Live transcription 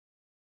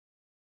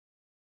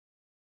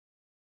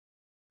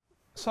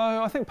So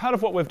I think part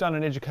of what we've done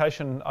in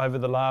education over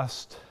the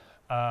last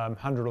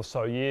 100 or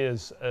so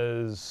years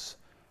is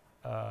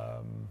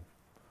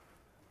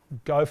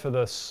go for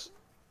this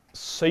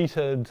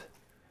seated,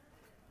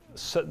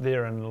 sit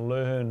there and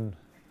learn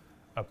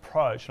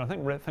approach. And I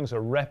think things are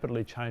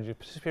rapidly changing,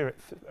 particularly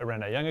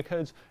around our younger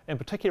kids and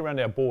particularly around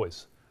our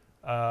boys.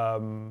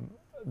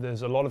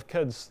 There's a lot of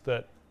kids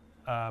that,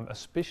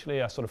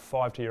 especially our sort of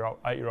 5 to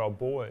 8-year-old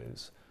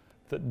boys,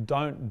 that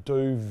don't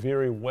do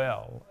very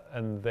well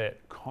in that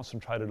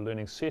concentrated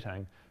learning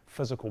setting.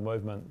 Physical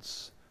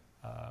movements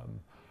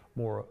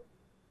more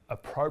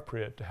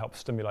appropriate to help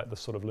stimulate the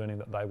sort of learning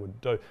that they would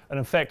do. And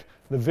in fact,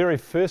 the very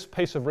first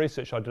piece of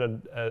research I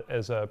did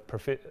as a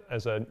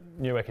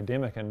new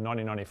academic in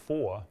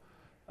 1994,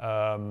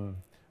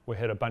 we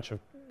had a bunch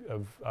of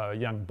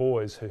young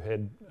boys who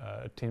had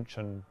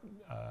attention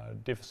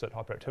deficit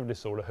hyperactivity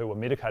disorder who were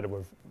medicated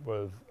with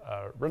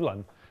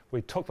Ritalin.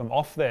 We took them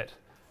off that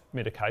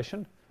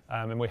medication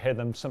and we had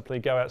them simply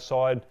go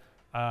outside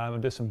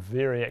and do some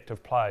very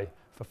active play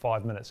for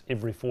 5 minutes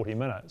every 40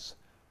 minutes.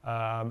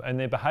 And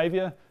their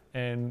behaviour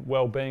and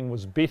well-being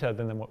was better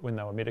than when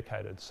they were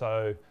medicated.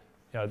 So,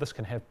 this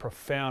can have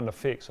profound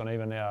effects on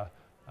even our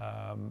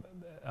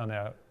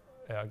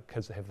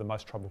kids that have the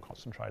most trouble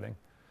concentrating.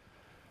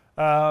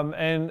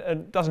 And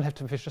it doesn't have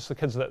to be just the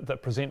kids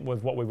that present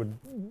with what we would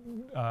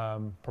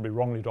probably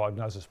wrongly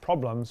diagnose as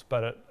problems,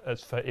 but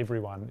it's for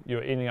everyone.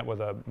 You're ending up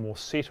with a more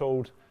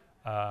settled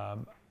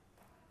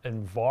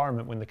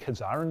environment when the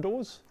kids are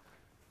indoors,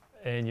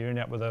 and you end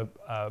up with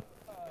a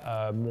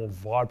more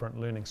vibrant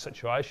learning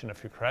situation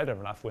if you're creative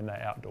enough when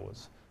they're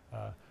outdoors.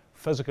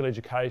 Physical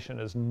education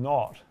is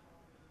not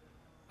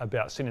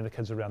about sending the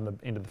kids around the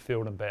end of the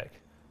field and back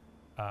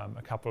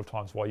a couple of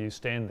times while you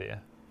stand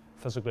there.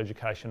 Physical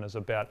education is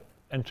about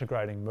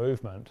integrating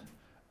movement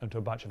into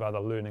a bunch of other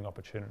learning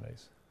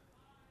opportunities.